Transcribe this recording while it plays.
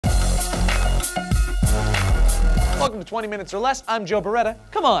Welcome to 20 Minutes or Less. I'm Joe Beretta.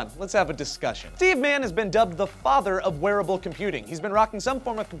 Come on, let's have a discussion. Steve Mann has been dubbed the father of wearable computing. He's been rocking some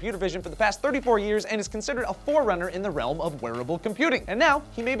form of computer vision for the past 34 years and is considered a forerunner in the realm of wearable computing. And now,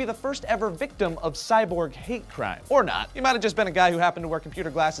 he may be the first ever victim of cyborg hate crime. Or not. He might have just been a guy who happened to wear computer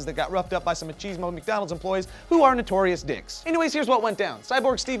glasses that got roughed up by some machismo McDonald's employees who are notorious dicks. Anyways, here's what went down.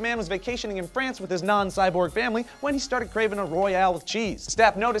 Cyborg Steve Mann was vacationing in France with his non-cyborg family when he started craving a Royale with cheese. The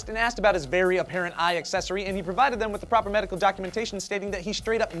staff noticed and asked about his very apparent eye accessory, and he provided them with the proper medical documentation stating that he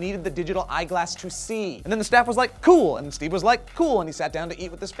straight up needed the digital eyeglass to see. And then the staff was like, cool, and Steve was like, cool, and he sat down to eat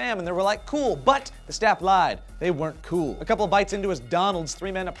with his fam, and they were like, cool, but the staff lied. They weren't cool. A couple of bites into his Donald's,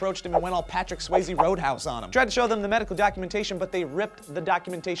 three men approached him and went all Patrick Swayze Roadhouse on him. Tried to show them the medical documentation, but they ripped the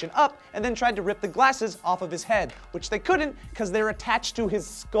documentation up and then tried to rip the glasses off of his head, which they couldn't because they're attached to his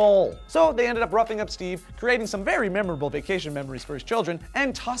skull. So they ended up roughing up Steve, creating some very memorable vacation memories for his children,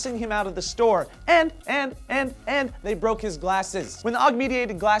 and tossing him out of the store. And they broke his glasses. When the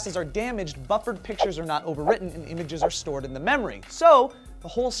aug-mediated glasses are damaged, buffered pictures are not overwritten and images are stored in the memory. So the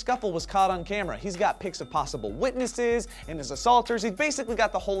whole scuffle was caught on camera. He's got pics of possible witnesses and his assaulters. He's basically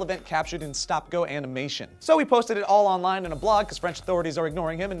got the whole event captured in stop-go animation. So he posted it all online in a blog because French authorities are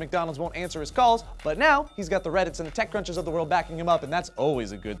ignoring him and McDonald's won't answer his calls. But now he's got the Reddits and the tech crunchers of the world backing him up, and that's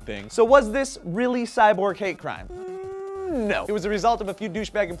always a good thing. So was this really cyborg hate crime? No. It was the result of a few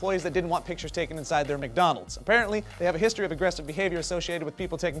douchebag employees that didn't want pictures taken inside their McDonald's. Apparently, they have a history of aggressive behavior associated with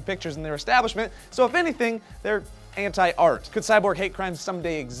people taking pictures in their establishment, so if anything, they're anti-art. Could cyborg hate crimes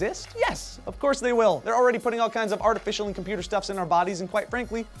someday exist? Yes, of course they will. They're already putting all kinds of artificial and computer stuffs in our bodies, and quite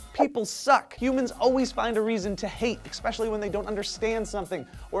frankly, people suck. Humans always find a reason to hate, especially when they don't understand something,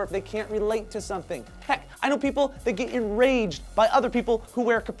 or if they can't relate to something. Heck, I know people that get enraged by other people who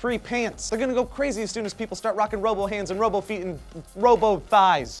wear capri pants. They're gonna go crazy as soon as people start rocking robo hands and robo feet and robo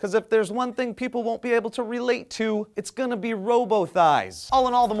thighs. Because if there's one thing people won't be able to relate to, it's gonna be robo thighs. All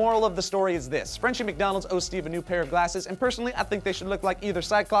in all, the moral of the story is this. Frenchie McDonald's owes Steve a new pair of glasses, and personally, I think they should look like either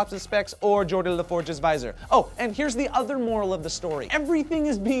Cyclops' specs or Jordi LaForge's visor. Oh, and here's the other moral of the story. Everything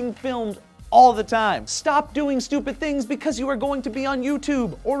is being filmed all the time. Stop doing stupid things because you are going to be on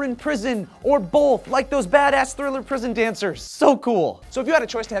YouTube or in prison or both, like those badass Thriller prison dancers. So cool. So if you had a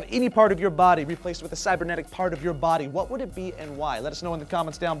choice to have any part of your body replaced with a cybernetic part of your body, what would it be and why? Let us know in the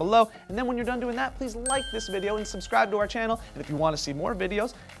comments down below. And then when you're done doing that, please like this video and subscribe to our channel. And if you want to see more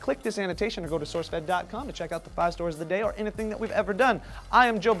videos, click this annotation or go to sourcefed.com to check out the 5 stores of the day or anything that we've ever done. I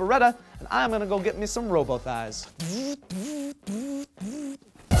am Joe Beretta, and I'm gonna go get me some robo thighs.